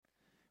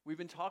We've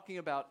been talking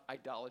about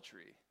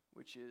idolatry,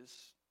 which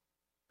is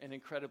an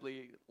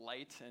incredibly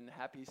light and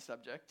happy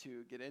subject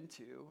to get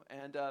into.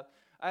 And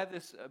I have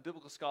this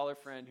biblical scholar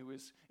friend who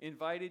was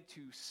invited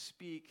to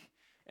speak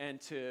and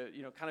to,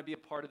 kind of be a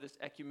part of this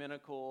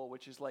ecumenical,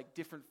 which is like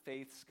different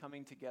faiths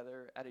coming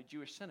together at a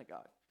Jewish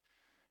synagogue.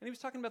 And he was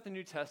talking about the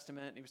New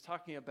Testament. And he was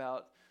talking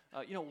about,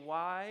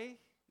 why,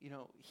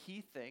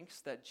 he thinks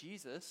that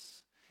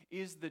Jesus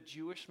is the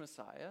Jewish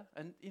Messiah.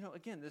 And,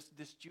 again,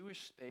 this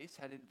Jewish space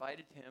had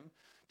invited him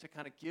to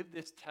kind of give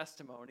this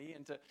testimony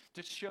and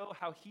to show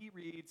how he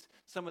reads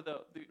some of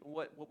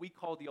what we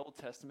call the Old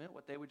Testament,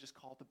 what they would just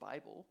call the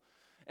Bible.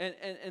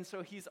 And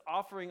so he's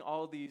offering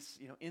all these,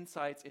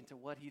 insights into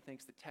what he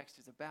thinks the text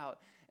is about.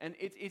 And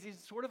it is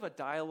sort of a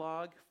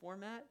dialogue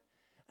format.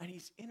 And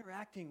he's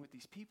interacting with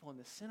these people in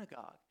the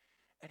synagogue.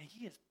 And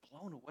he is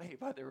blown away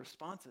by their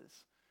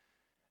responses.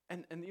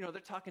 And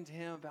they're talking to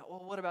him about,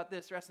 well, what about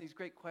this? They're asking these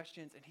great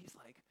questions. And he's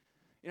like,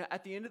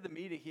 at the end of the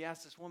meeting, he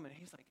asked this woman,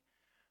 he's like,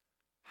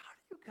 how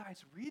do you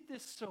guys read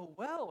this so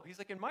well? He's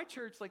like, in my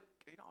church,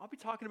 I'll be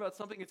talking about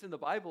something that's in the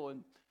Bible,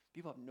 and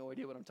people have no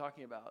idea what I'm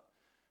talking about.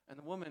 And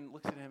the woman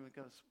looks at him and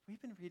goes,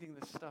 we've been reading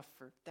this stuff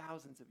for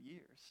thousands of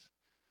years.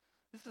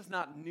 This is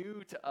not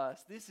new to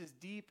us. This is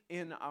deep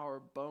in our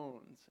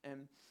bones.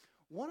 And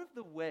one of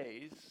the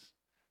ways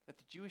that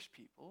the Jewish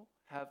people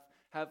have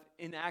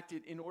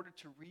enacted in order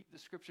to read the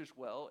scriptures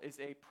well is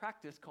a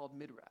practice called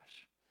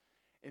midrash.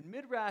 And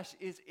midrash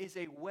is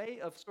a way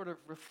of sort of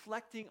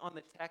reflecting on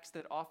the text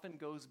that often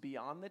goes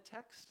beyond the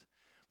text,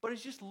 but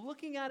it's just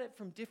looking at it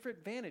from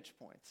different vantage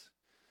points.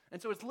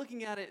 And so it's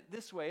looking at it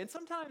this way. And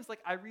sometimes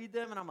I read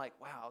them and I'm like,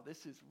 wow,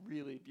 this is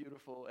really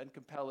beautiful and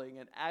compelling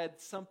and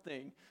adds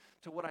something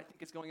to what I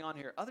think is going on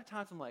here. Other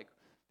times I'm like,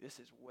 this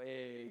is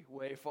way,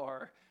 way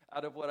far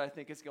out of what I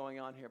think is going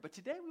on here. But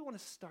today we want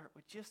to start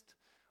with just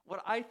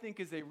what I think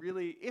is a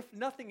really, if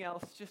nothing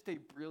else, just a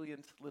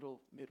brilliant little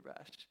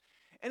midrash.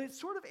 And it's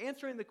sort of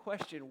answering the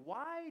question,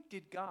 why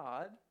did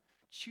God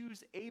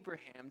choose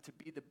Abraham to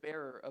be the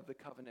bearer of the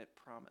covenant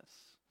promise?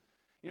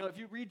 If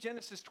you read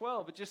Genesis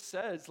 12, it just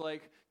says,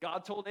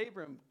 God told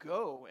Abram,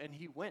 go, and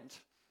he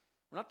went.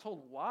 We're not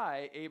told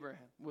why Abraham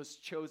was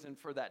chosen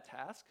for that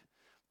task,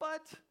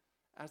 but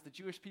as the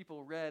Jewish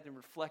people read and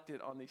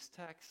reflected on these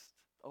texts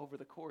over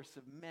the course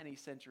of many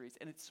centuries,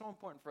 and it's so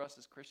important for us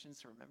as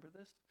Christians to remember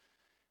this,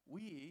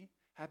 we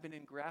have been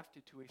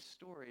engrafted to a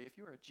story. If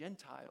you're a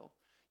Gentile,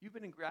 you've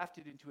been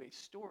engrafted into a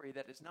story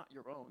that is not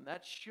your own.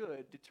 That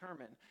should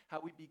determine how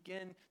we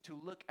begin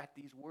to look at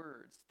these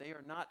words. They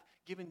are not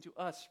given to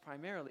us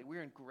primarily.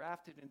 We're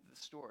engrafted into the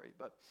story.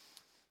 But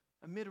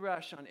a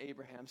midrash on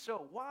Abraham.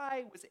 So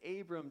why was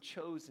Abram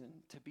chosen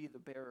to be the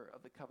bearer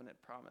of the covenant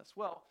promise?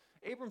 Well,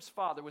 Abram's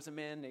father was a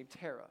man named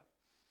Terah.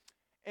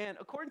 And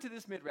according to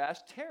this midrash,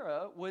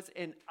 Terah was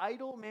an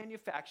idol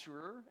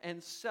manufacturer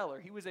and seller.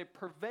 He was a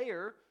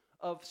purveyor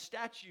of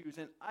statues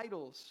and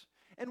idols.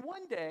 And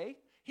one day,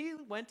 he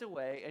went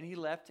away and he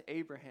left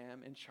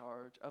Abraham in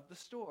charge of the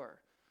store.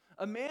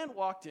 A man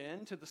walked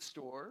into the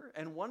store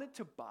and wanted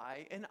to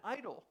buy an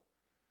idol.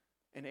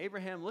 And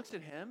Abraham looks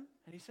at him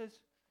and he says,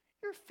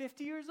 you're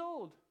 50 years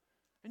old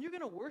and you're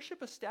going to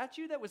worship a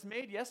statue that was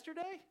made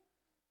yesterday?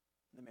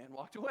 And the man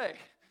walked away,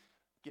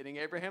 getting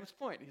Abraham's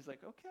point. He's like,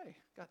 okay,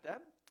 got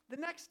that. The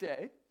next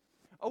day,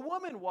 a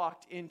woman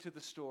walked into the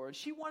store and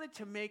she wanted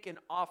to make an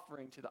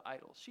offering to the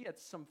idols. She had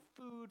some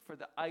food for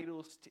the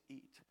idols to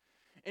eat.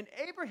 And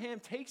Abraham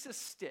takes a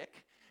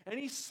stick and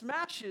he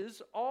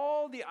smashes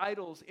all the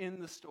idols in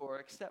the store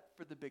except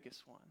for the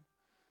biggest one.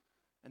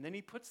 And then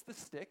he puts the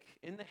stick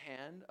in the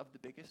hand of the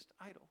biggest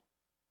idol.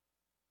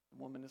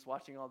 The woman is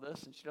watching all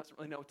this and she doesn't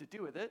really know what to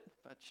do with it,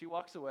 but she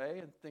walks away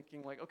and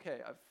thinking okay,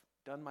 I've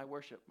done my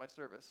worship, my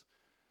service.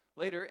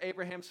 Later,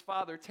 Abraham's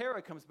father,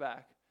 Terah, comes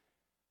back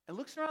and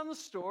looks around the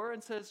store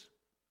and says,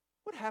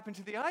 what happened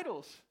to the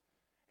idols?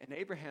 And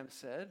Abraham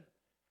said,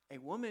 a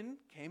woman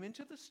came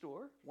into the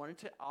store, wanted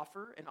to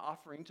offer an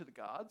offering to the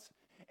gods,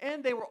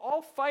 and they were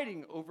all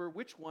fighting over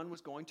which one was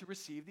going to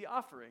receive the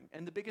offering,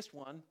 and the biggest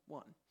one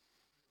won.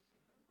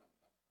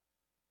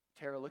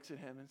 Terah looks at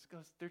him and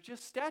goes, they're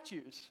just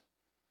statues.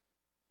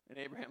 And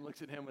Abraham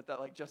looks at him with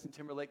that Justin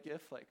Timberlake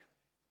gif,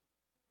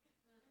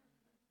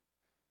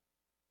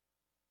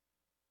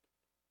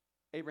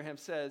 Abraham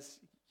says,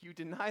 you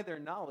deny their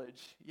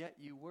knowledge, yet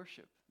you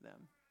worship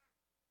them.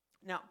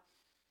 Now,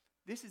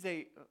 this is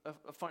a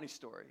funny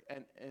story,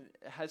 and it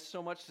has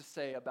so much to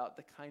say about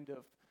the kind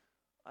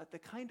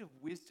of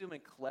wisdom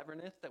and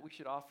cleverness that we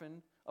should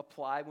often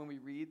apply when we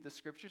read the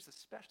scriptures,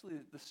 especially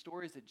the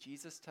stories that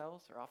Jesus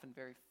tells are often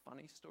very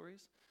funny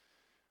stories.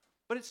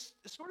 But it's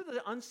sort of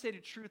the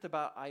unstated truth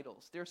about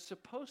idols. They're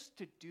supposed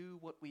to do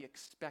what we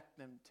expect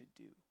them to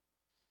do.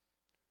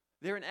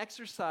 They're an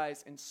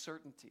exercise in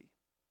certainty.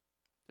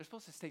 They're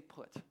supposed to stay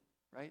put,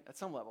 right, at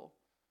some level.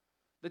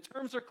 The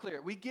terms are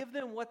clear. We give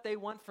them what they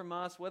want from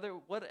us,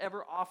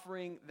 whatever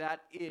offering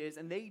that is,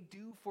 and they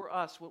do for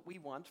us what we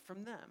want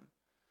from them.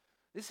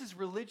 This is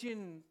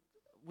religion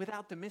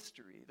without the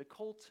mystery, the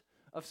cult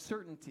of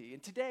certainty.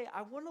 And today,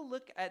 I want to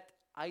look at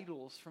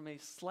idols from a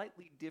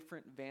slightly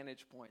different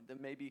vantage point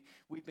than maybe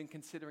we've been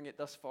considering it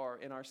thus far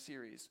in our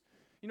series.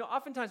 You know,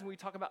 oftentimes when we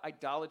talk about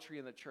idolatry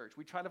in the church,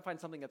 we try to find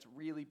something that's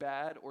really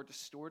bad or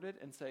distorted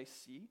and say,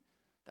 see,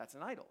 that's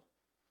an idol.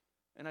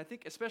 And I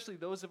think especially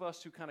those of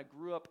us who kind of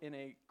grew up in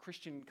a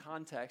Christian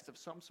context of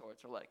some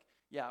sorts are like,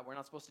 yeah, we're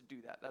not supposed to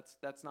do that.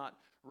 That's not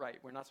right.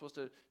 We're not supposed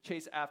to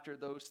chase after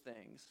those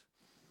things.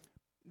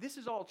 This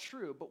is all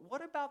true, but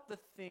what about the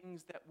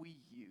things that we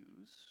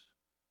use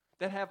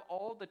that have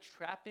all the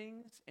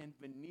trappings and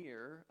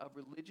veneer of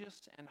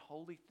religious and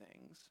holy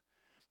things,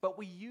 but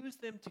we use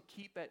them to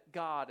keep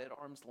God at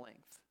arm's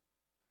length?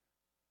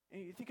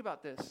 And you think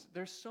about this.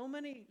 There's so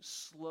many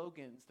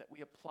slogans that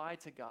we apply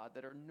to God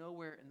that are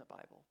nowhere in the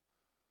Bible.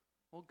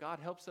 Well, God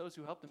helps those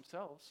who help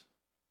themselves.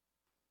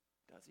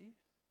 Does he?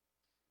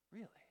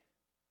 Really?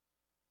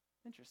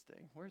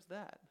 Interesting. Where's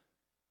that?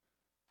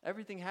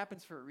 Everything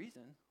happens for a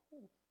reason.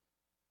 Ooh.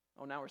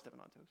 Oh, now we're stepping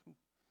on toes. Ooh.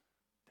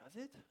 Does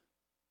it?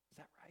 Is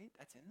that right?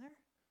 That's in there?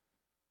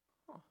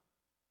 Huh.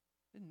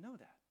 Didn't know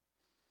that.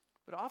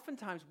 But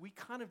oftentimes we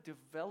kind of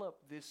develop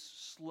this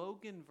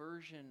slogan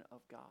version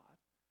of God.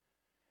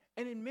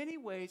 And in many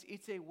ways,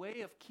 it's a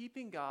way of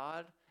keeping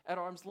God at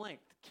arm's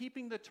length,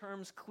 keeping the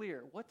terms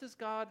clear. What does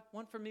God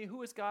want from me?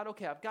 Who is God?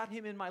 Okay, I've got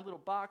him in my little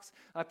box.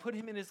 I put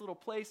him in his little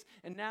place,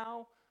 and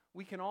now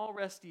we can all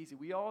rest easy.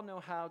 We all know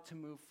how to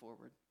move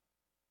forward.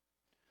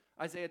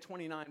 Isaiah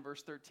 29,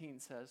 verse 13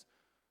 says,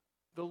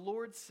 "The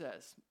Lord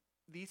says,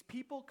 these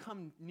people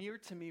come near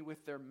to me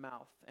with their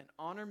mouth and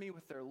honor me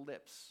with their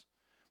lips,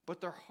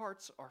 but their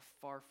hearts are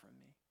far from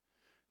me.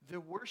 Their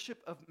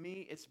worship of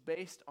me is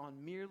based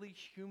on merely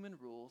human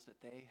rules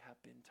that they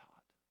have been taught."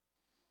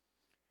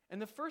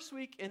 And the first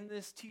week in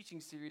this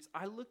teaching series,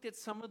 I looked at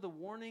some of the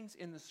warnings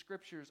in the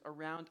scriptures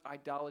around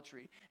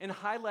idolatry and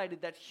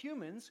highlighted that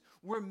humans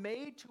were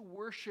made to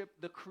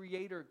worship the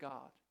Creator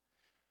God.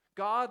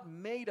 God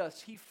made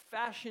us. He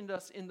fashioned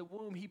us in the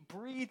womb. He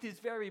breathed his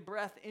very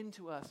breath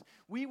into us.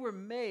 We were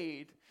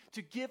made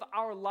to give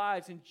our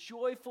lives in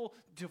joyful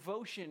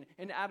devotion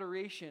and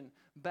adoration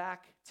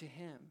back to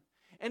him.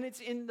 And it's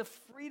in the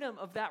freedom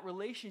of that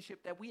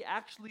relationship that we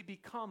actually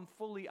become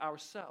fully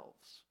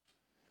ourselves.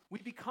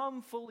 We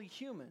become fully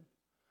human.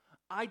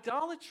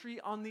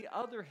 Idolatry, on the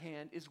other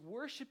hand, is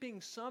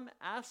worshiping some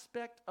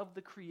aspect of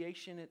the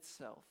creation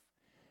itself,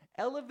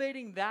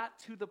 elevating that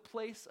to the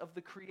place of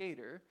the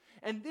Creator.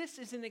 And this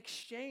is an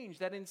exchange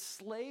that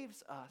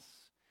enslaves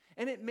us,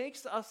 and it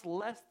makes us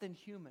less than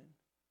human.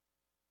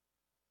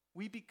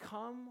 We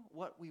become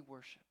what we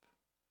worship.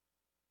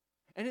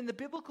 And in the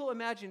biblical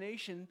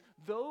imagination,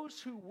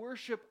 those who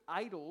worship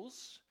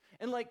idols,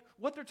 and like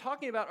what they're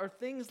talking about are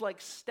things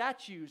like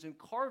statues and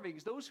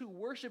carvings. Those who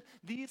worship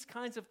these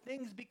kinds of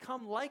things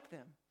become like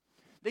them.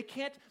 They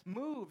can't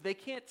move, they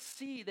can't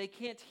see, they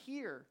can't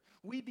hear.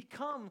 We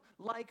become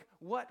like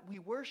what we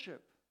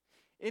worship.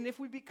 And if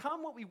we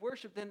become what we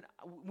worship, then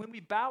when we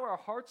bow our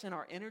hearts and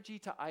our energy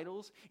to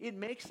idols, it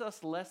makes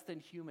us less than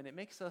human. It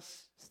makes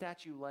us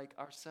statue-like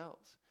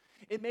ourselves.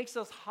 It makes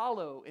us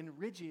hollow and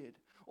rigid.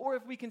 Or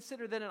if we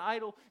consider that an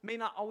idol may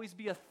not always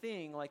be a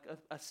thing, like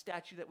a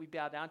statue that we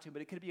bow down to,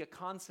 but it could be a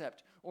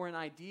concept or an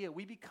idea,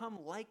 we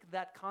become like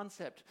that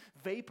concept,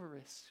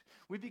 vaporous.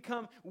 We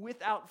become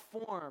without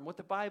form, what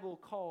the Bible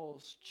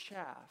calls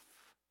chaff,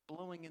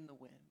 blowing in the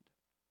wind.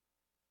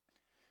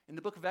 In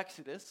the book of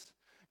Exodus,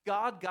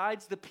 God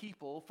guides the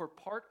people for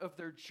part of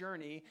their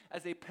journey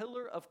as a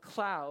pillar of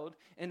cloud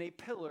and a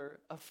pillar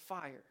of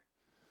fire.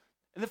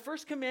 And the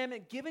first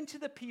commandment given to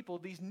the people,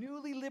 these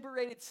newly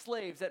liberated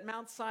slaves at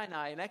Mount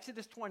Sinai in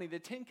Exodus 20, the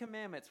 10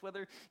 commandments,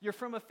 whether you're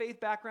from a faith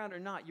background or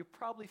not, you're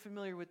probably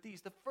familiar with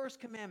these. The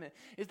first commandment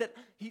is that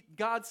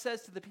God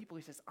says to the people,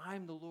 he says,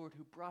 "I'm the Lord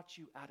who brought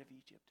you out of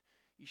Egypt.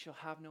 You shall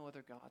have no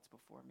other gods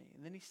before me."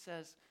 And then he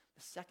says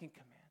the second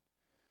command,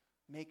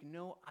 "Make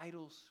no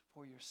idols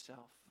for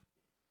yourself."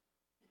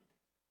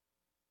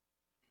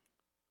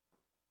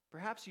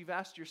 Perhaps you've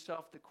asked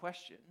yourself the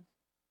question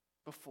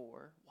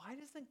before, why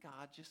doesn't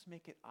God just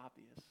make it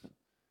obvious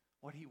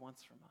what he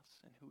wants from us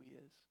and who he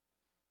is?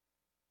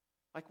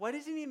 Like, why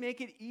doesn't he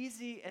make it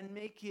easy and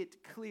make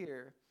it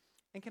clear?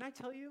 And can I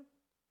tell you,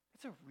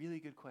 that's a really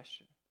good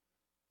question.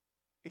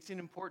 It's an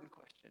important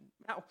question.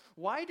 Now,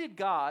 why did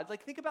God,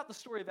 like think about the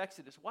story of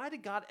Exodus, why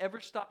did God ever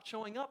stop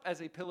showing up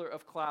as a pillar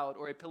of cloud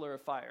or a pillar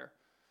of fire?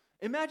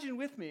 Imagine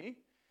with me,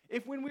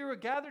 if when we were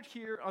gathered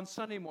here on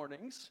Sunday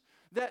mornings,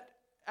 that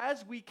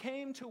as we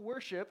came to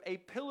worship, a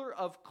pillar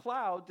of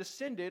cloud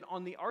descended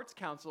on the Arts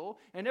Council,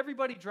 and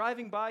everybody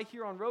driving by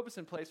here on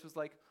Robeson Place was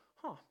like,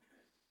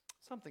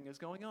 something is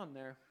going on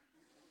there.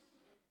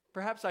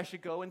 Perhaps I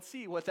should go and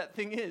see what that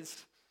thing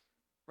is,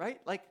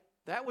 right? Like,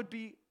 that would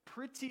be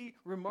pretty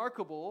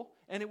remarkable,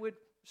 and it would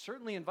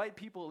certainly invite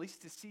people at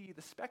least to see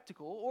the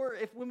spectacle. Or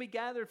if when we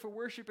gathered for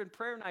worship and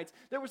prayer nights,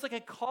 there was like a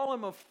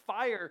column of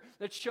fire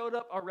that showed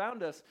up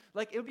around us.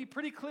 Like, it would be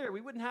pretty clear. We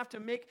wouldn't have to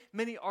make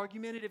many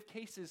argumentative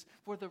cases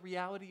for the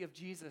reality of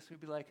Jesus. We'd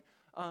be like,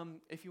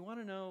 if you want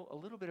to know a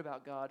little bit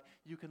about God,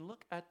 you can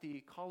look at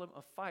the column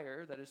of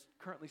fire that is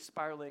currently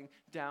spiraling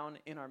down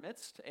in our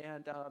midst,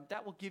 and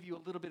that will give you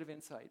a little bit of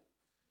insight.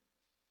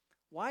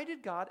 Why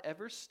did God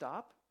ever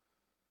stop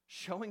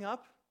showing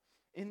up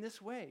in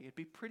this way? It'd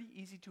be pretty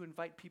easy to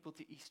invite people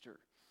to Easter.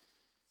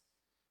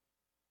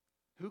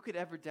 Who could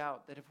ever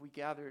doubt that if we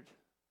gathered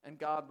and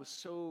God was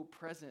so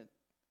present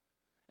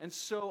and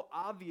so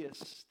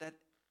obvious that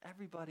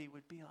everybody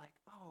would be like,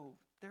 oh,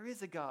 there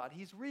is a God,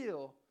 he's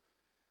real.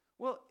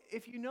 Well,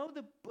 if you know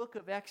the book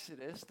of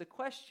Exodus, the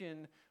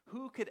question,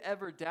 who could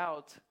ever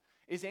doubt,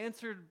 is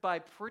answered by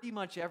pretty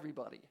much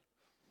everybody.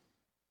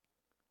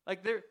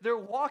 Like their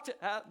walk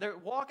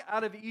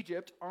out of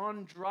Egypt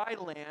on dry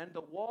land,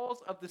 the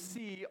walls of the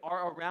sea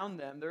are around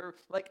them. They're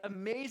like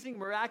amazing,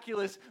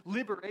 miraculous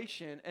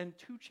liberation. And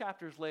 2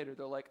 chapters later,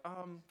 they're like,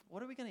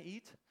 what are we going to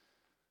eat?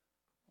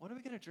 What are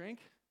we going to drink?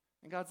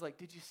 And God's like,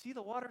 did you see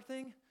the water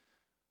thing?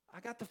 I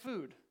got the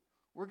food.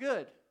 We're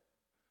good.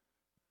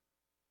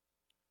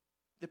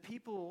 The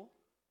people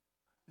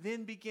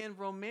then began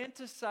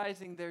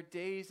romanticizing their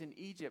days in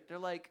Egypt. They're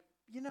like,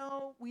 we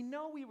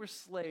know we were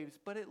slaves,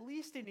 but at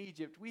least in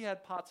Egypt we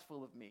had pots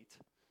full of meat,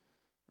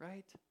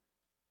 right?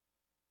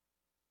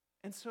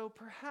 And so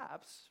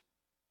perhaps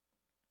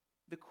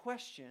the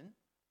question,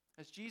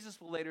 as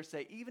Jesus will later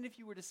say, even if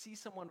you were to see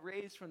someone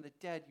raised from the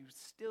dead, you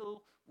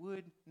still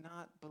would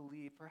not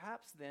believe.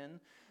 Perhaps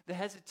then the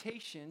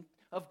hesitation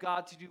of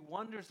God to do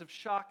wonders of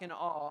shock and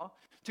awe,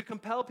 to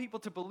compel people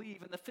to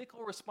believe, and the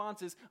fickle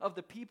responses of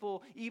the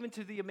people, even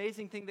to the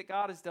amazing thing that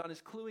God has done,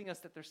 is cluing us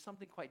that there's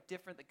something quite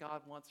different that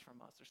God wants from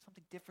us. There's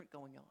something different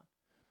going on.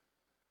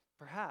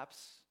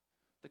 Perhaps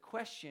the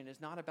question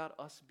is not about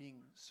us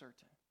being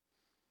certain.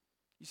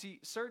 You see,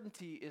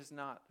 certainty is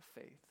not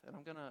faith, and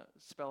I'm going to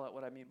spell out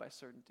what I mean by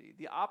certainty.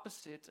 The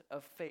opposite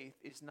of faith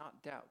is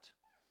not doubt.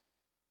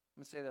 I'm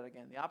going to say that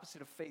again. The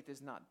opposite of faith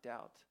is not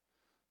doubt.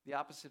 The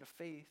opposite of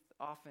faith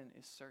often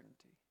is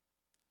certainty.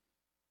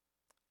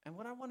 And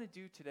what I want to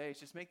do today is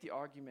just make the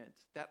argument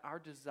that our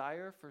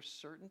desire for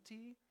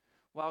certainty,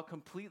 while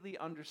completely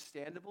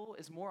understandable,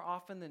 is more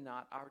often than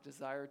not our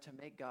desire to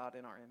make God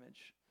in our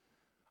image.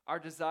 Our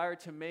desire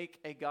to make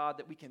a God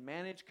that we can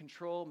manage,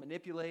 control,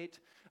 manipulate.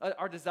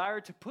 Our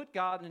desire to put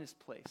God in his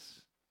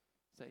place.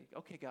 Say,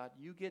 okay, God,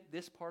 you get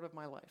this part of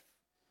my life.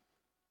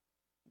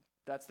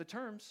 That's the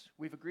terms.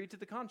 We've agreed to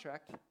the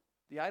contract.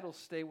 The idols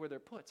stay where they're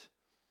put.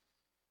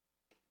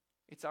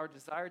 It's our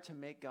desire to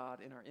make God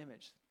in our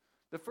image.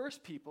 The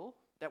first people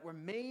that were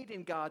made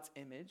in God's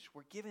image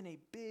were given a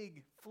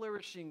big,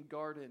 flourishing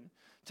garden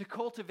to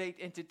cultivate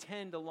and to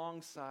tend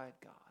alongside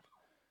God.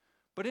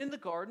 But in the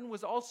garden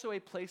was also a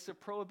place of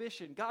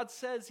prohibition. God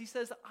says, he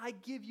says, I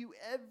give you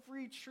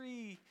every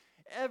tree,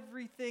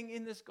 everything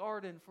in this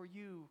garden for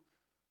you,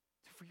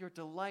 for your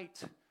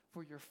delight,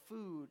 for your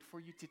food, for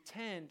you to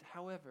tend.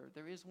 However,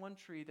 there is one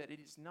tree that it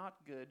is not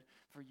good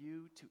for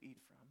you to eat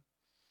from.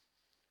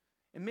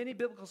 And many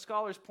biblical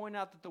scholars point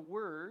out that the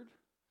word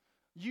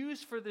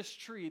used for this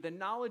tree, the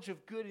knowledge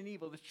of good and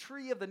evil, the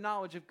tree of the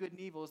knowledge of good and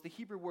evil, is the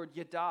Hebrew word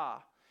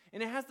yadah.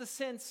 And it has the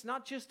sense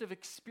not just of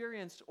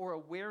experience or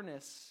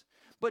awareness,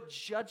 but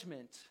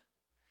judgment.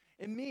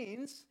 It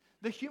means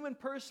the human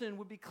person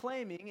would be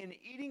claiming and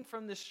eating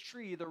from this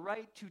tree the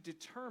right to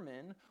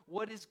determine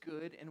what is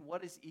good and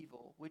what is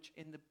evil, which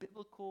in the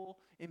biblical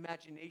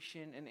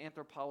imagination and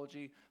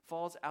anthropology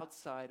falls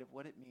outside of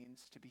what it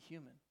means to be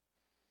human.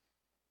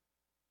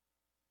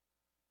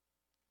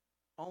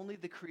 Only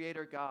the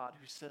Creator God,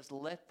 who says,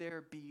 let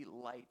there be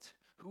light,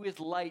 who is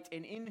light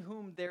and in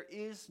whom there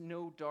is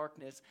no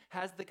darkness,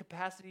 has the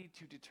capacity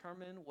to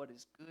determine what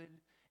is good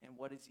and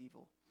what is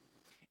evil.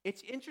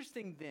 It's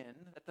interesting then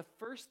that the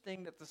first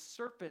thing that the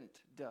serpent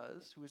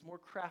does, who is more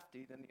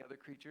crafty than the other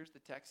creatures, the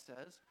text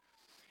says,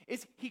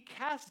 is he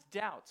casts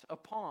doubt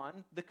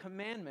upon the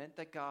commandment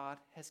that God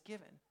has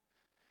given.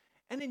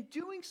 And in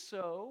doing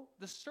so,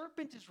 the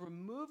serpent is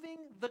removing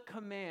the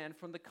command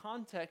from the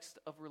context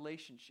of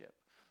relationship.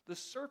 The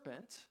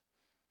serpent,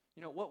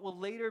 what will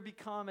later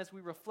become, as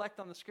we reflect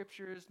on the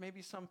scriptures,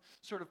 maybe some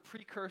sort of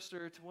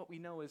precursor to what we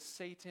know as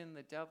Satan,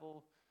 the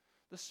devil.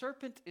 The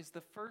serpent is the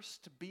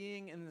first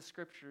being in the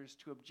scriptures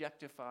to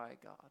objectify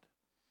God,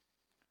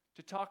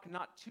 to talk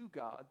not to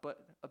God,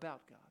 but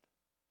about God.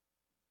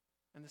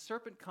 And the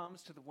serpent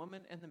comes to the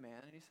woman and the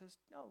man, and he says,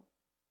 no.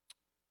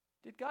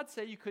 Did God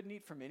say you couldn't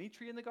eat from any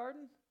tree in the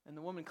garden? And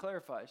the woman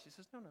clarifies. She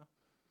says, no.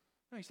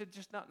 No, he said,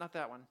 just not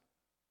that one.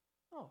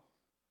 Oh.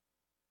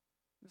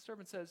 The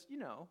serpent says,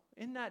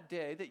 in that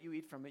day that you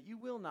eat from it, you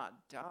will not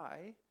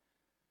die.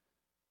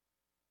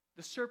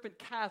 The serpent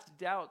casts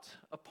doubt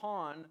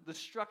upon the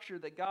structure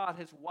that God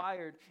has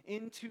wired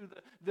into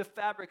the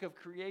fabric of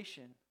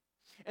creation.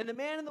 And the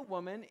man and the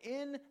woman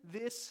in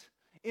this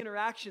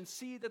interaction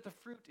see that the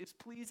fruit is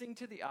pleasing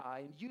to the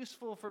eye and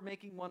useful for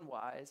making one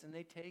wise, and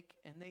they take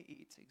and they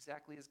eat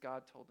exactly as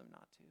God told them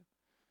not to.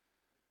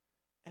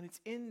 And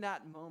it's in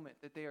that moment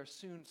that they are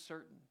soon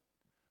certain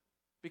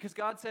Because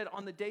God said,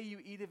 on the day you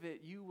eat of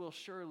it, you will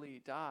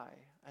surely die.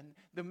 And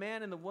the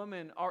man and the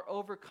woman are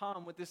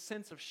overcome with this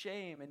sense of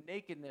shame and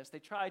nakedness. They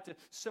try to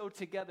sew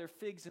together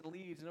figs and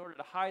leaves in order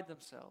to hide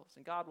themselves.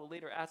 And God will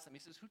later ask them, he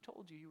says, who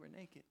told you you were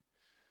naked?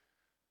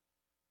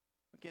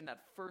 Again,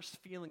 that first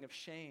feeling of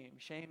shame.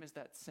 Shame is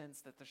that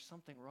sense that there's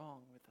something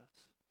wrong with us.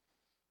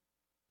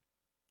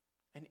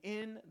 And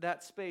in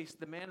that space,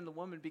 the man and the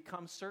woman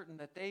become certain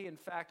that they, in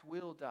fact,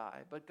 will die.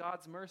 But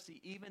God's mercy,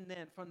 even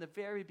then, from the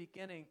very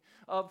beginning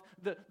of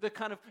the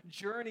kind of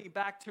journey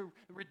back to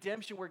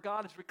redemption where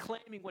God is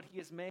reclaiming what he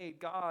has made,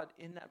 God,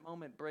 in that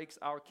moment, breaks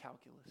our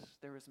calculus.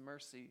 There is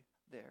mercy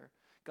there.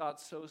 God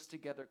sews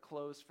together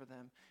clothes for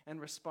them and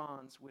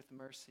responds with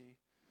mercy.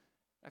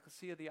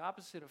 Ecclesia, the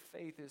opposite of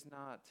faith is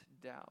not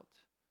doubt.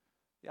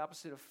 The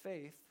opposite of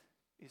faith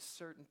is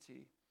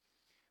certainty.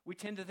 We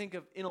tend to think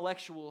of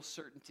intellectual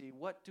certainty.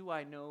 What do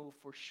I know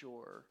for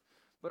sure?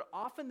 But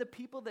often the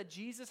people that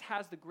Jesus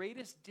has the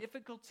greatest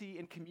difficulty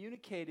in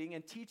communicating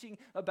and teaching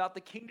about the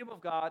kingdom of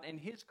God and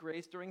his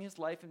grace during his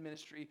life and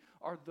ministry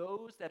are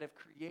those that have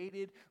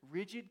created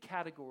rigid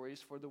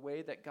categories for the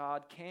way that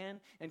God can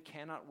and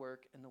cannot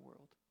work in the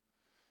world.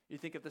 You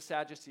think of the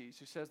Sadducees,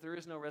 who says there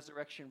is no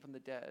resurrection from the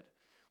dead,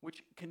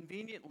 which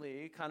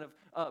conveniently kind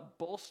of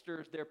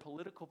bolsters their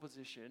political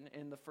position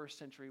in the first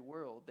century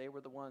world. They were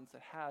the ones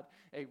that had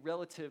a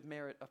relative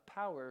merit of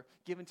power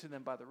given to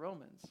them by the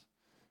Romans.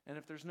 And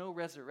if there's no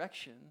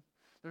resurrection,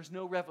 there's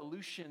no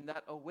revolution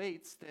that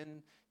awaits,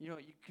 then you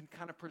can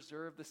kind of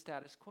preserve the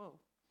status quo.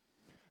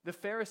 The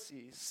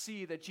Pharisees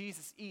see that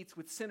Jesus eats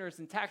with sinners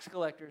and tax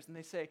collectors, and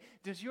they say,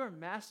 does your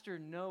master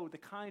know the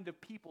kind of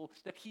people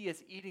that he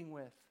is eating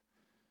with?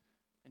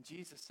 And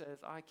Jesus says,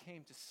 I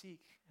came to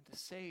seek and to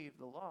save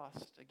the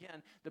lost.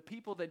 Again, the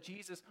people that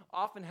Jesus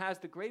often has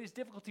the greatest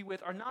difficulty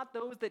with are not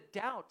those that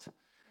doubt,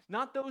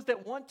 not those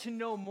that want to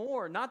know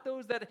more, not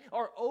those that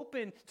are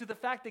open to the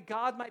fact that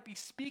God might be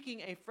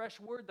speaking a fresh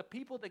word. The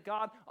people that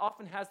God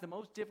often has the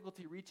most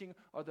difficulty reaching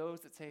are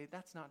those that say,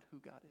 that's not who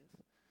God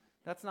is.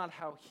 That's not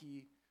how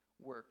he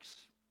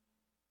works.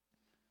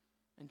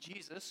 And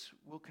Jesus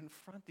will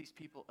confront these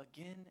people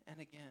again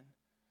and again.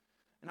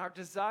 And our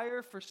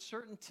desire for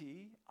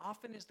certainty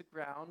often is the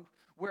ground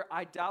where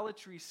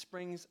idolatry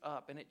springs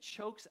up and it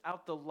chokes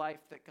out the life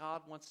that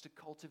God wants to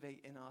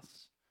cultivate in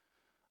us.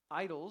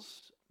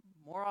 Idols,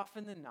 more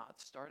often than not,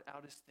 start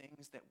out as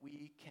things that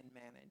we can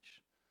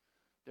manage.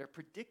 They're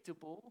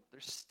predictable,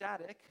 they're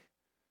static,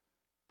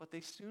 but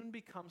they soon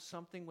become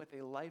something with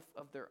a life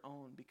of their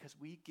own because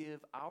we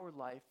give our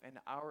life and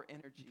our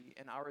energy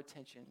and our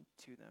attention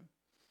to them.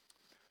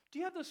 Do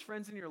you have those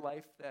friends in your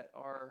life that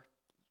are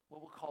what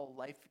we'll call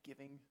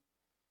life-giving?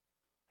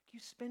 Like you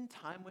spend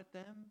time with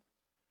them,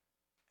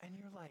 and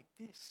you're like,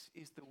 this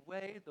is the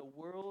way the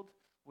world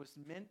was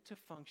meant to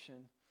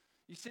function.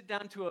 You sit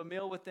down to a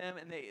meal with them,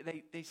 and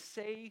they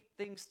say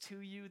things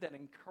to you that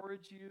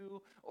encourage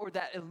you, or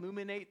that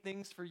illuminate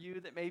things for you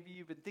that maybe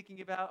you've been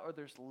thinking about, or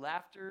there's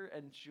laughter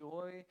and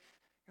joy.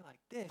 You're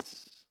like,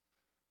 this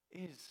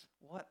is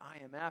what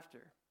I am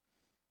after.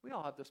 We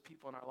all have those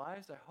people in our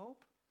lives, I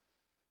hope.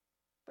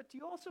 But do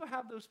you also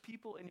have those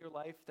people in your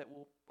life that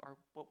are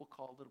what we'll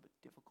call a little bit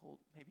difficult,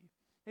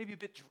 maybe a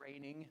bit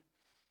draining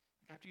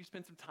after you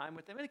spend some time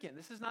with them? And again,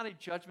 this is not a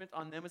judgment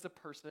on them as a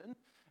person.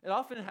 It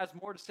often has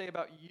more to say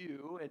about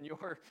you and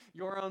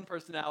your own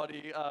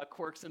personality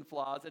quirks and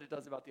flaws than it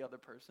does about the other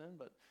person.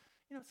 But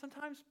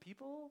sometimes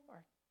people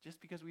are, just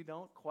because we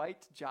don't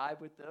quite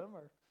jive with them,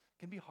 or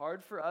can be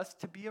hard for us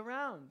to be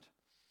around.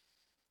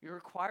 It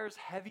requires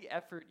heavy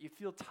effort. You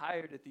feel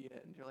tired at the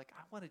end. You're like,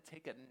 I want to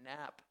take a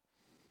nap.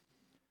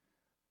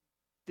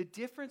 The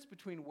difference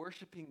between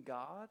worshiping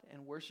God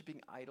and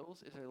worshiping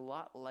idols is a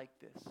lot like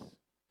this.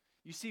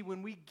 You see,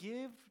 when we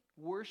give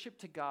worship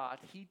to God,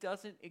 he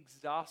doesn't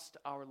exhaust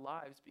our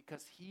lives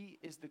because he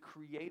is the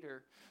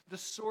creator, the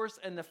source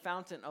and the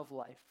fountain of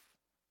life.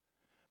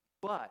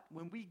 But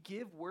when we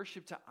give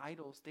worship to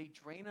idols, they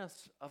drain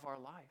us of our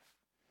life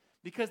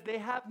because they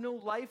have no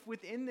life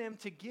within them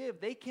to give.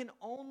 They can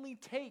only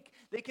take,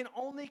 they can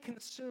only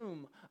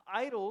consume.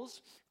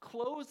 Idols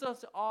close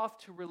us off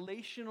to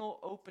relational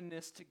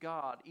openness to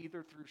God,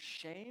 either through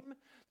shame,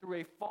 through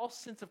a false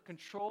sense of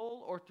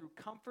control, or through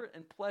comfort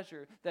and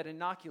pleasure that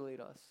inoculate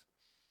us.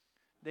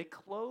 They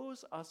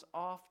close us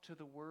off to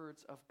the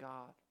words of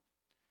God.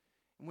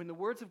 And when the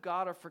words of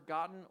God are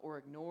forgotten or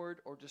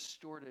ignored or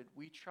distorted,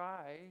 we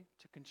try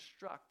to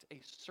construct a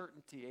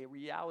certainty, a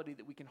reality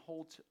that we can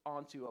hold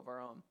onto of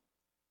our own.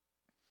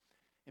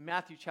 In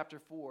Matthew chapter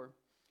 4,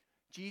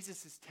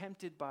 Jesus is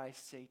tempted by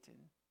Satan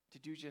to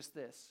do just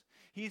this.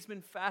 He's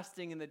been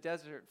fasting in the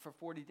desert for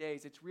 40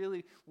 days. It's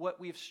really what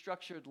we've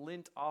structured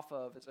Lent off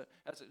of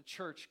as a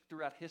church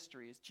throughout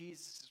history, is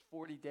Jesus'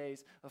 40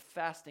 days of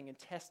fasting and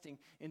testing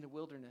in the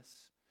wilderness.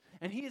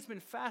 And he has been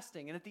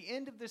fasting, and at the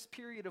end of this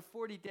period of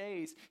 40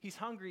 days, he's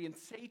hungry, and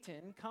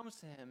Satan comes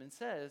to him and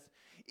says,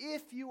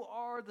 if you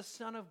are the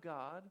Son of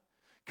God,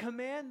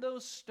 command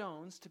those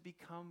stones to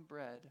become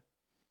bread.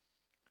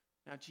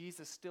 Now,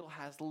 Jesus still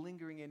has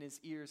lingering in his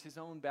ears his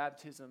own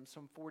baptism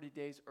some 40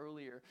 days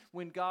earlier,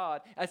 when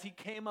God, as he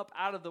came up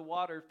out of the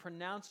water,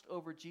 pronounced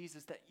over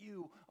Jesus that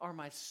you are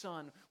my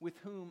son, with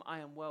whom I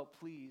am well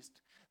pleased.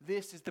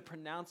 This is the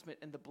pronouncement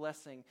and the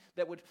blessing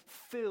that would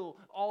fill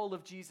all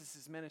of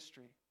Jesus'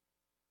 ministry.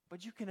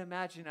 But you can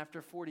imagine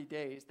after 40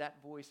 days,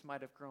 that voice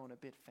might have grown a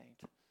bit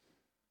faint.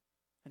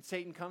 And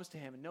Satan comes to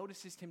him, and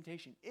notice his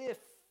temptation. If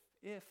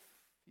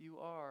you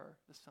are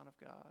the Son of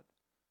God,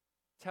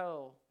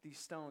 tell these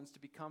stones to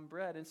become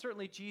bread. And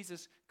certainly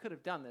Jesus could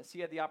have done this.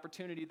 He had the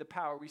opportunity, the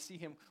power. We see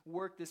him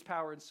work this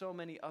power in so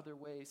many other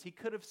ways. He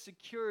could have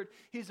secured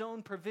his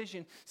own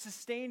provision,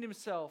 sustained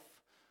himself,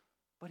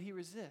 but he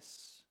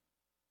resists.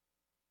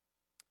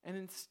 And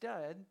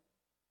instead,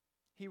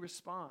 he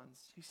responds.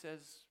 He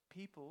says,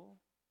 people,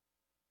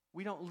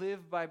 we don't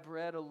live by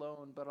bread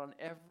alone, but on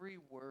every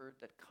word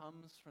that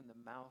comes from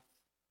the mouth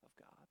of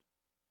God.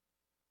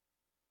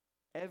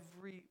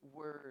 Every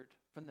word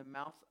from the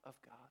mouth of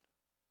God.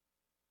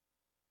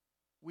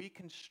 We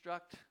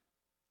construct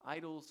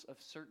idols of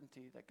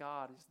certainty that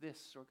God is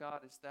this or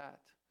God is that.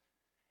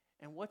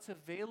 And what's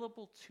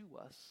available to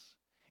us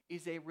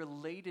is a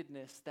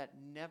relatedness that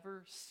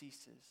never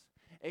ceases.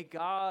 A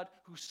God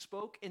who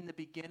spoke in the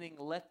beginning,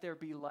 let there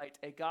be light.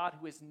 A God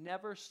who has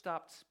never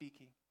stopped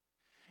speaking.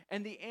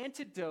 And the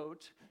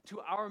antidote to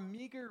our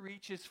meager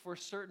reaches for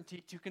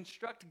certainty to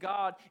construct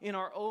God in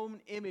our own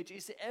image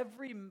is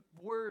every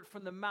word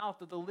from the mouth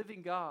of the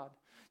living God.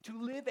 To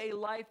live a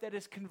life that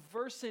is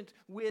conversant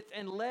with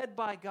and led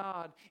by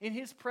God in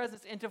his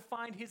presence, and to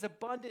find his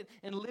abundant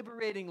and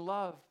liberating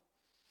love.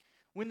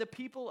 When the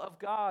people of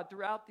God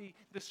throughout the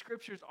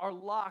scriptures are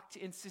locked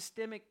in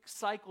systemic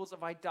cycles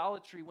of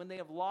idolatry, when they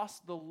have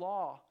lost the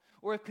law,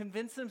 or have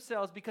convinced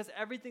themselves because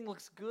everything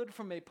looks good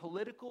from a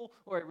political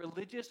or a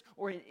religious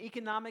or an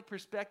economic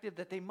perspective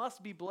that they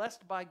must be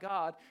blessed by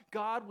God,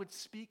 God would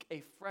speak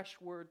a fresh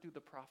word through the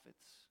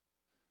prophets.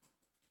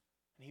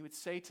 And he would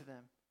say to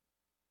them,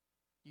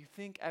 you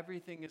think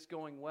everything is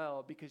going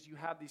well because you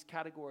have these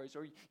categories,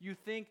 or you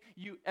think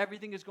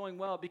everything is going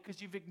well because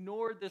you've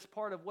ignored this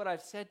part of what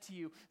I've said to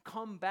you.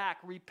 Come back,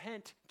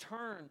 repent,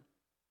 turn.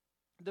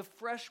 The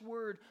fresh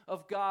word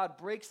of God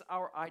breaks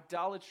our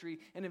idolatry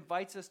and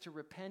invites us to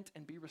repent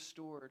and be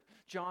restored.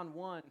 John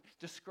 1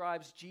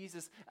 describes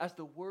Jesus as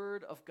the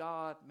Word of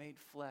God made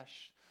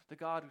flesh. The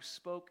God who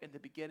spoke in the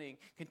beginning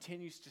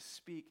continues to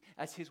speak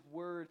as his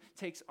word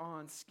takes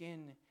on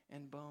skin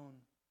and bone.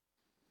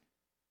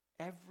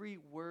 Every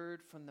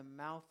word from the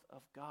mouth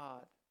of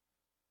God.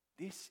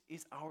 This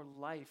is our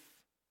life.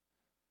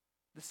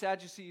 The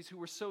Sadducees, who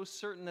were so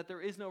certain that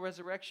there is no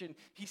resurrection,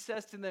 he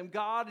says to them,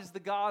 God is the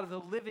God of the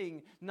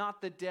living,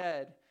 not the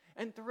dead.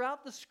 And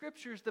throughout the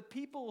scriptures, the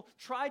people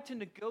tried to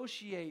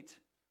negotiate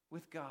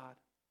with God.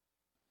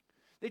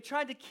 They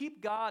tried to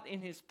keep God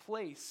in his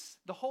place.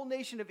 The whole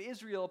nation of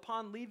Israel,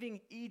 upon leaving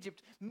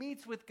Egypt,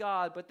 meets with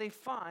God, but they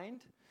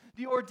find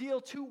the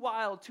ordeal too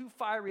wild, too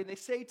fiery, and they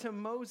say to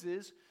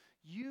Moses,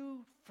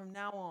 you, from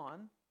now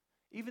on,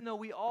 even though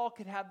we all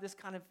could have this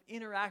kind of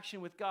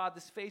interaction with God,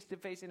 this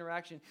face-to-face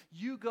interaction,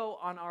 you go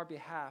on our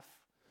behalf.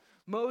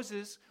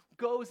 Moses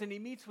goes and he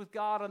meets with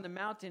God on the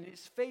mountain.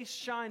 His face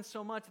shines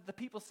so much that the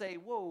people say,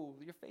 whoa,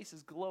 your face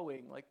is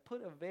glowing. Like,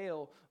 put a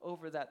veil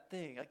over that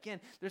thing. Again,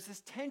 there's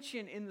this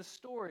tension in the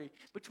story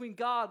between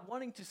God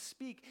wanting to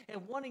speak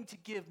and wanting to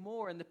give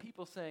more, and the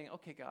people saying,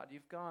 okay, God,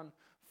 you've gone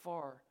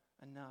far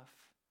enough.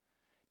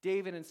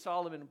 David and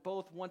Solomon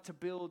both want to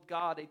build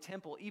God a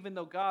temple, even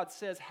though God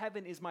says,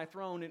 heaven is my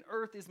throne and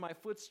earth is my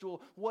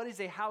footstool. What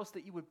is a house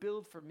that you would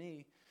build for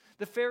me?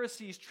 The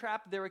Pharisees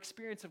trapped their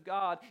experience of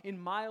God in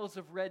miles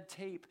of red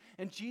tape,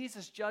 and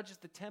Jesus judges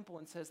the temple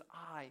and says,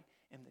 I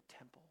am the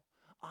temple.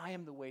 I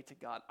am the way to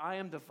God. I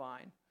am the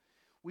vine.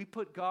 We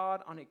put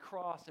God on a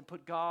cross and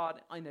put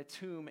God in a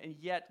tomb, and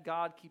yet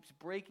God keeps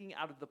breaking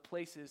out of the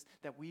places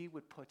that we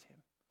would put him.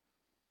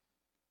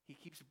 He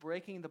keeps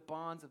breaking the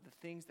bonds of the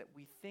things that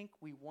we think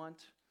we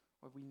want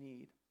or we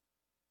need.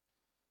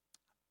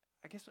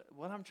 I guess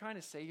what I'm trying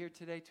to say here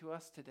today to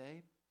us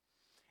today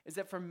is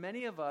that for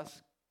many of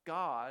us,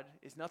 God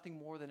is nothing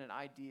more than an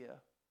idea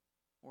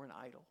or an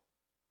idol.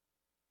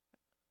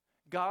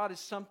 God is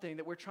something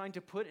that we're trying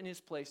to put in his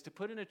place, to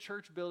put in a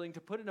church building,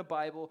 to put in a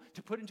Bible,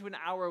 to put into an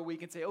hour a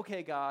week and say,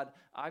 okay, God,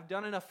 I've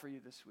done enough for you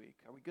this week.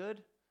 Are we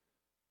good?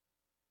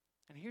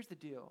 And here's the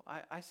deal.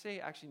 I say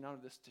actually none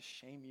of this to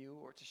shame you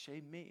or to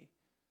shame me.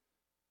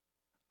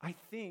 I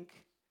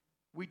think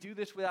we do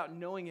this without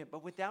knowing it,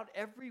 but without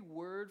every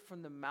word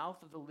from the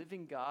mouth of the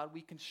living God, we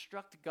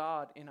construct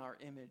God in our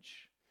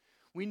image.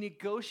 We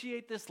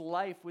negotiate this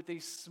life with a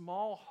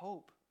small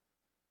hope.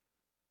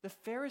 The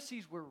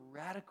Pharisees were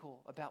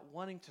radical about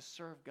wanting to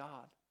serve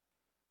God,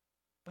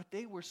 but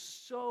they were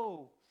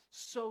so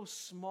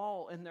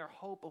small in their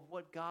hope of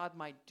what God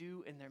might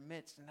do in their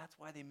midst, and that's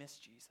why they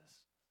missed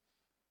Jesus.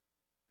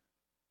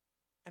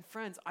 And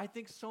friends, I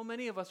think so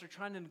many of us are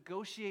trying to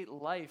negotiate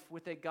life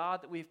with a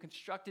God that we have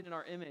constructed in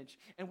our image,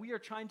 and we are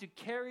trying to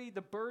carry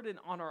the burden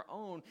on our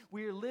own.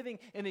 We are living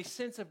in a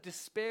sense of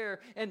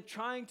despair and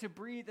trying to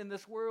breathe in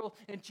this world,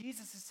 and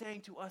Jesus is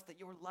saying to us that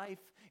your life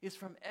is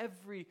from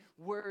every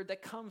word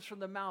that comes from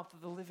the mouth of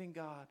the living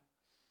God.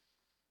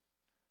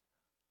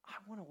 I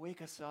want to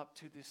wake us up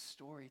to this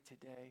story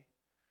today.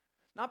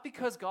 Not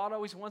because God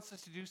always wants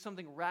us to do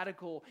something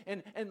radical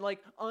and like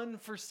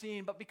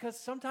unforeseen, but because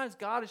sometimes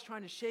God is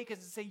trying to shake us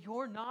and say,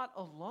 you're not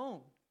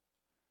alone.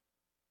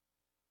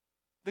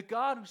 The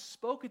God who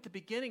spoke at the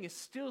beginning is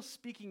still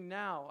speaking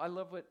now. I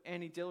love what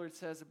Annie Dillard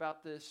says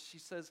about this. She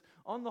says,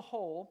 on the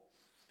whole,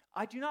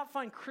 I do not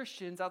find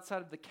Christians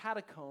outside of the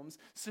catacombs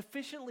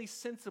sufficiently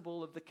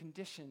sensible of the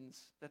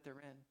conditions that they're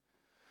in.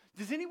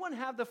 Does anyone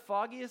have the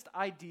foggiest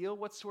idea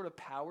what sort of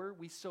power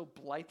we so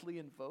blithely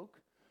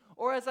invoke?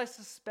 Or as I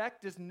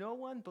suspect, does no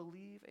one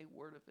believe a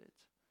word of it?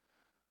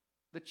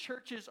 The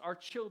churches are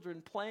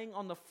children playing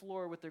on the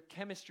floor with their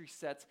chemistry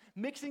sets,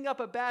 mixing up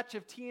a batch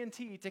of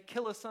TNT to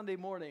kill a Sunday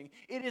morning.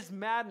 It is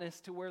madness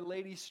to wear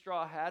ladies'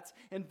 straw hats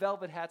and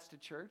velvet hats to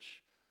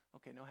church.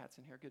 Okay, no hats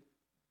in here, good.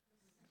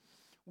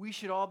 We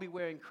should all be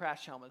wearing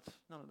crash helmets.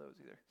 None of those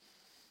either.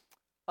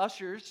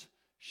 Ushers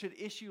should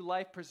issue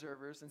life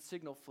preservers and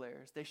signal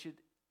flares. They should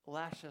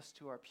lash us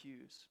to our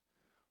pews.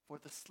 For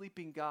the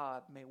sleeping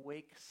God may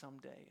wake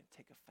someday and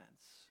take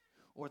offense,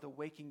 or the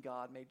waking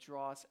God may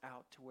draw us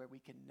out to where we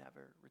can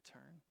never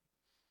return.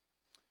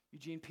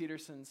 Eugene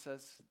Peterson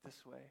says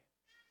this way.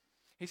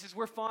 He says,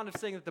 we're fond of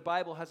saying that the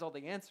Bible has all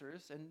the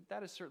answers, and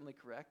that is certainly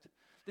correct.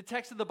 The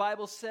text of the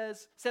Bible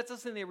sets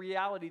us in a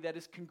reality that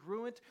is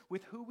congruent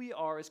with who we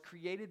are as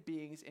created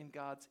beings in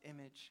God's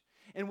image,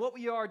 and what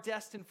we are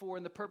destined for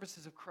in the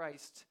purposes of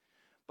Christ.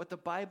 But the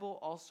Bible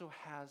also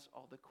has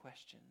all the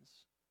questions.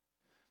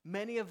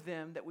 Many of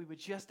them that we would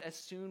just as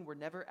soon were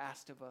never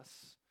asked of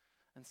us,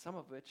 and some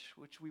of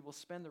which we will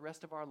spend the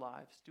rest of our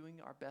lives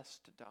doing our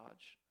best to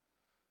dodge.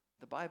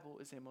 The Bible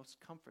is a most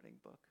comforting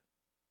book.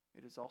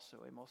 It is also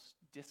a most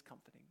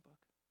discomforting book.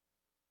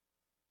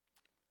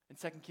 In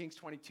 2 Kings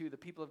 22, the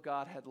people of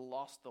God had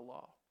lost the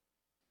law.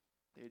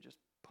 They had just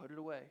put it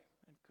away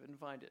and couldn't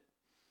find it.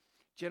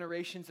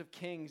 Generations of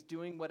kings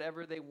doing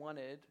whatever they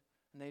wanted,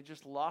 and they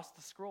just lost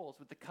the scrolls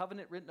with the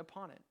covenant written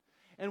upon it.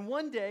 And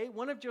one day,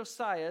 one of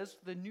Josiah's,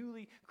 the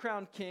newly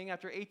crowned king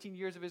after 18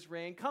 years of his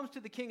reign, comes to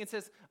the king and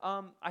says,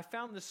 I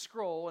found this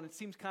scroll and it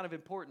seems kind of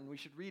important. We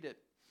should read it.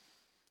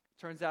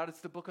 Turns out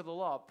it's the book of the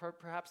law,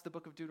 perhaps the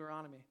book of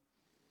Deuteronomy.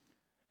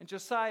 And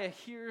Josiah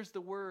hears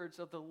the words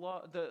of the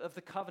law, of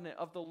the covenant,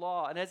 of the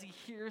law. And as he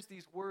hears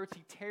these words,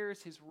 he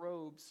tears his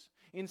robes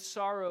in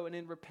sorrow and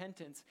in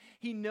repentance.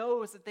 He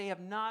knows that they have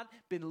not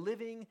been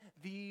living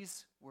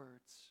these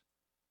words.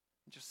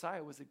 And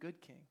Josiah was a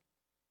good king,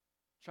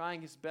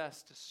 trying his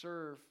best to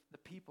serve the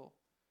people.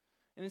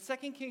 And in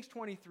 2 Kings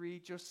 23,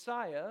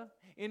 Josiah,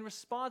 in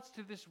response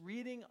to this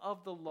reading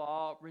of the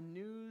law,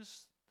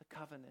 renews the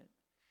covenant.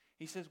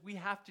 He says we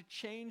have to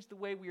change the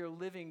way we are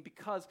living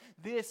because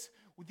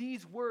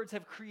these words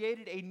have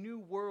created a new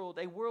world,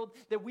 a world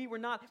that we were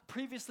not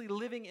previously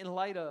living in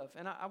light of.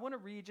 And I want to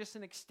read just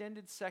an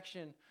extended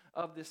section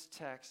of this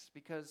text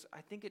because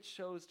I think it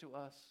shows to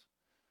us.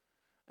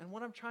 And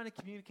what I'm trying to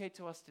communicate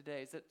to us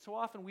today is that so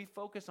often we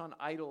focus on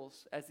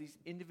idols as these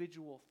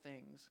individual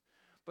things,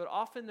 but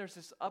often there's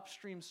this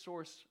upstream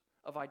source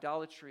of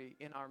idolatry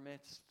in our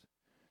midst.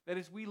 That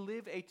is, we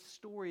live a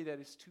story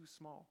that is too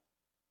small.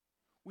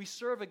 We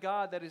serve a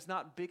God that is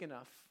not big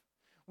enough.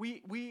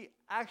 We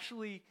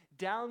actually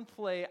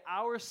downplay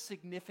our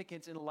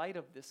significance in light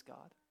of this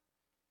God.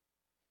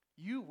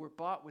 You were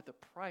bought with a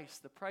price,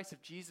 the price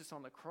of Jesus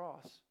on the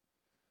cross.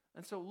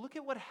 And so look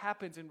at what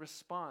happens in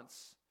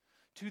response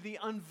to the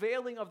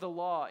unveiling of the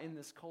law in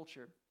this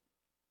culture.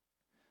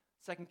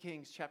 2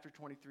 Kings chapter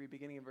 23,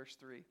 beginning in verse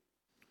 3.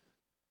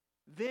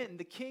 Then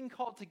the king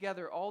called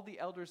together all the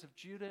elders of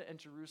Judah and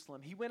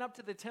Jerusalem. He went up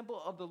to the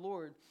temple of the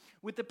Lord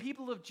with the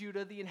people of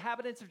Judah, the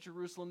inhabitants of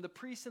Jerusalem, the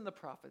priests and the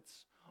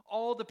prophets,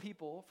 all the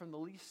people from the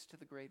least to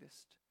the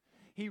greatest.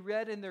 He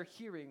read in their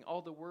hearing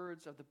all the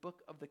words of the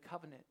book of the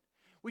covenant,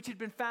 which had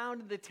been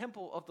found in the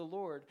temple of the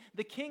Lord.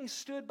 The king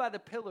stood by the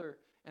pillar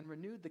and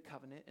renewed the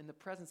covenant in the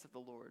presence of the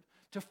Lord,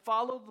 to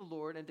follow the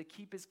Lord and to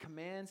keep his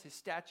commands, his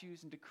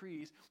statutes, and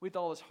decrees with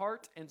all his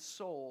heart and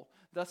soul,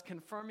 thus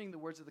confirming the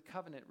words of the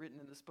covenant written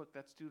in this book.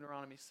 That's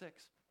Deuteronomy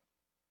 6.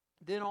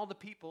 Then all the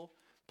people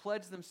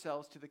pledged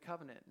themselves to the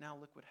covenant. Now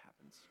look what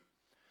happens.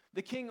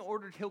 The king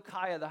ordered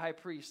Hilkiah the high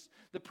priest,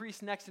 the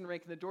priest next in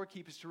rank, and the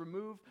doorkeepers to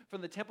remove from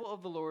the temple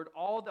of the Lord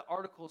all the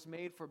articles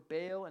made for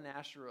Baal and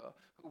Asherah,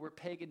 who were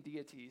pagan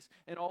deities,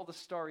 and all the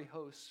starry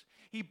hosts.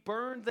 He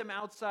burned them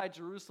outside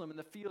Jerusalem in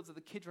the fields of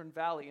the Kidron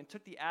Valley and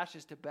took the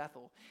ashes to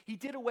Bethel. He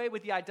did away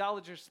with the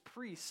idolatrous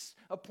priests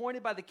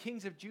appointed by the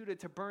kings of Judah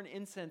to burn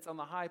incense on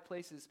the high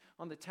places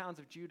on the towns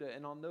of Judah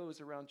and on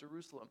those around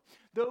Jerusalem.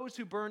 Those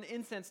who burn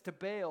incense to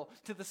Baal,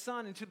 to the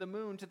sun and to the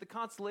moon, to the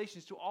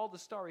constellations, to all the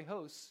starry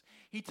hosts.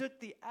 He took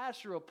the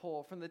Asherah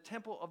pole from the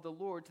temple of the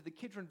Lord to the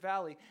Kidron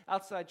Valley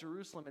outside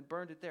Jerusalem and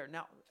burned it there.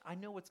 Now, I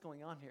know what's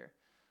going on here.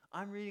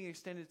 I'm reading an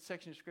extended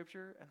section of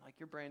scripture, and like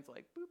your brain's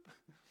like, boop.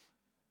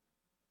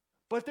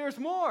 But there's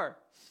more.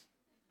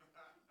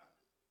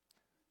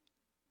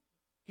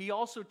 He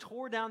also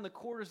tore down the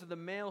quarters of the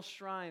male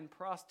shrine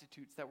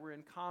prostitutes that were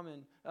in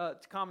common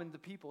to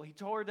people. He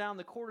tore down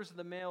the quarters of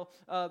the male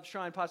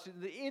shrine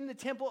prostitutes in the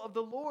temple of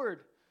the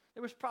Lord.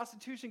 There was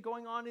prostitution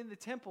going on in the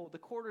temple, the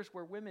quarters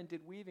where women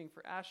did weaving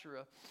for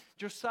Asherah.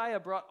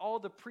 Josiah brought all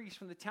the priests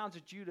from the towns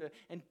of Judah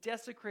and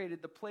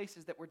desecrated the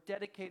places that were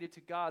dedicated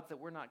to gods that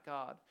were not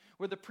God,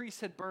 where the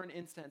priests had burned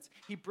incense.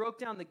 He broke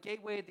down the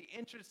gateway at the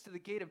entrance to the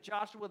gate of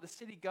Joshua, the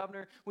city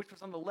governor, which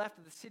was on the left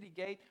of the city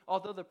gate,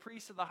 although the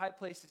priests of the high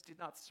places did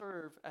not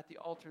serve at the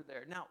altar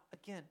there. Now,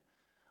 again,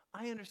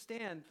 I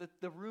understand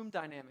the room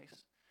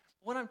dynamics.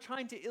 What I'm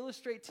trying to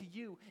illustrate to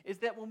you is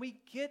that when we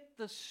get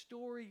the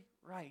story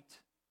right,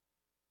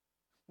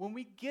 when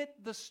we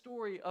get the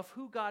story of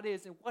who God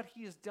is and what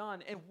he has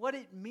done and what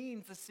it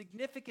means, the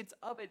significance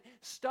of it,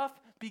 stuff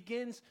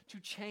begins to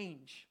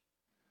change.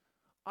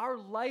 Our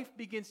life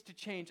begins to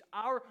change.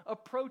 Our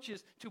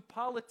approaches to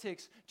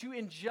politics, to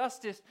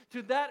injustice,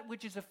 to that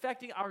which is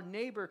affecting our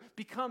neighbor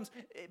becomes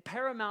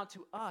paramount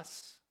to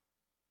us.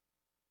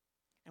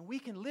 And we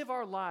can live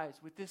our lives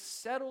with this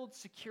settled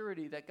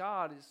security that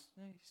God is,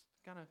 he's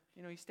kind of,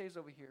 he stays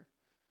over here.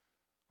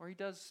 Or he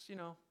does,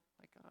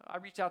 I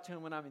reach out to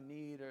him when I'm in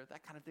need or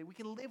that kind of thing. We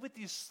can live with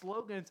these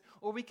slogans,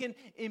 or we can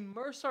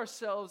immerse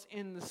ourselves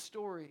in the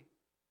story.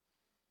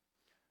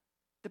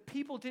 The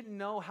people didn't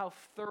know how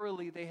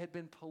thoroughly they had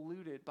been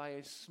polluted by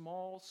a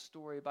small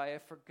story, by a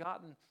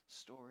forgotten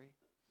story,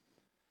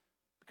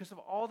 because of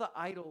all the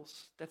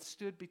idols that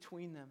stood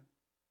between them.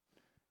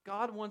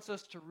 God wants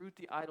us to root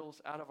the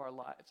idols out of our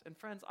lives. And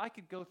friends, I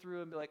could go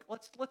through and be like,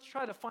 let's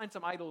try to find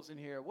some idols in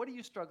here. What are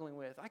you struggling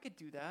with? I could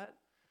do that.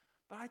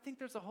 But I think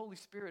there's a Holy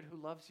Spirit who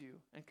loves you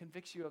and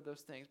convicts you of those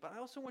things. But I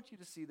also want you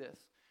to see this.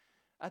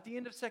 At the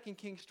end of 2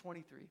 Kings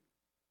 23,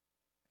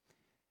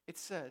 it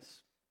says,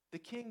 the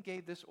king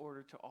gave this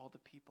order to all the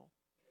people.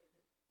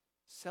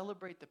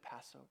 Celebrate the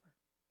Passover.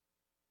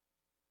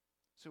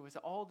 So as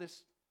all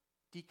this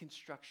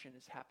deconstruction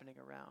is happening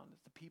around,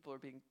 as the people are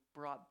being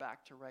brought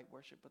back to right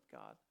worship with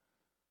God,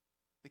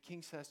 the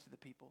king says to the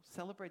people,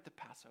 celebrate the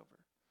Passover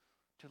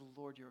to the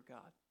Lord your God.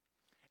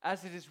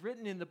 As it is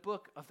written in the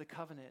book of the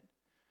covenant,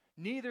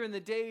 neither in the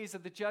days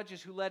of the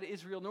judges who led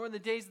Israel, nor in the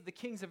days of the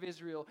kings of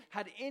Israel,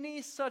 had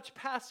any such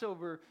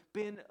Passover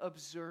been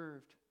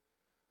observed.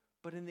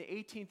 But in the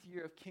 18th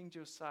year of King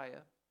Josiah,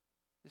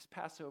 this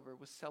Passover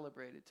was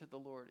celebrated to the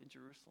Lord in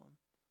Jerusalem.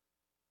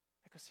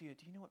 Ecclesia,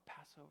 do you know what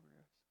Passover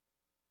is?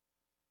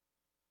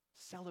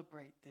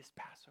 Celebrate this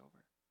Passover.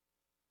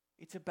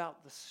 It's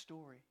about the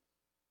story.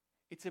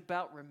 It's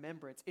about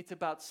remembrance. It's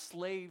about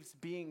slaves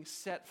being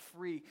set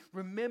free.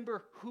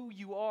 Remember who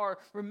you are.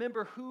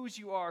 Remember whose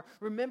you are.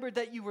 Remember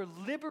that you were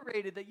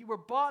liberated, that you were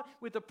bought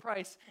with a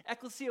price.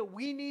 Ecclesia,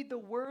 we need the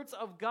words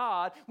of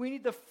God. We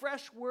need the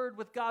fresh word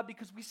with God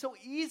because we so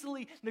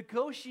easily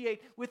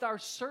negotiate with our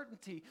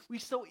certainty. We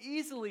so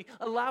easily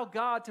allow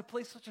God to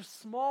play such a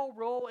small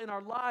role in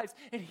our lives.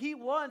 And He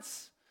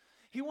wants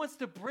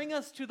to bring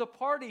us to the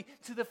party,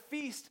 to the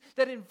feast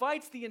that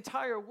invites the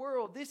entire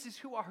world. This is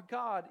who our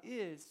God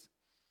is.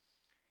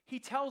 He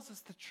tells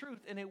us the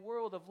truth in a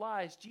world of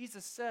lies.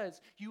 Jesus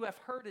says, you have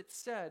heard it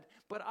said,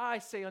 but I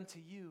say unto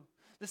you.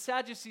 The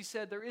Sadducees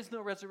said, there is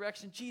no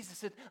resurrection. Jesus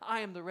said,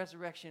 I am the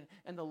resurrection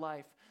and the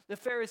life. The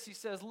Pharisee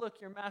says, look,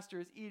 your master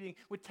is eating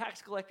with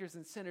tax collectors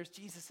and sinners.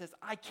 Jesus says,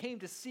 I came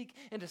to seek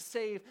and to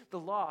save the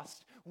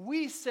lost.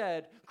 We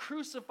said,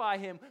 crucify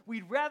him.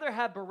 We'd rather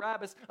have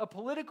Barabbas, a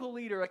political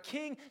leader, a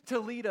king to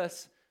lead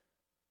us.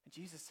 And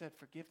Jesus said,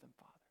 forgive them,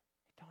 Father.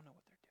 They don't know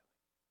what they're doing.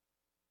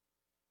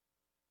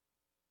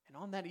 And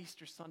on that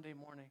Easter Sunday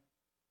morning,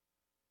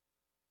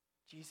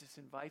 Jesus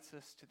invites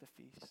us to the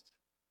feast.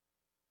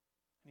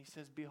 And he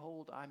says,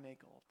 behold, I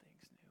make all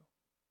things new.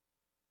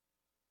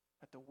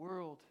 That the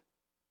world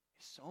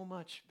is so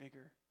much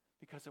bigger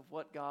because of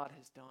what God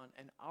has done,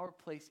 and our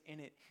place in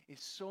it is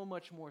so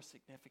much more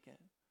significant.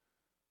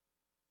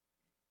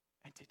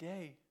 And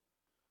today,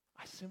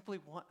 I simply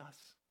want us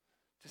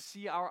to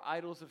see our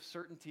idols of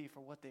certainty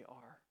for what they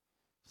are,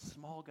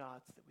 small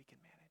gods that we can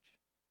manage.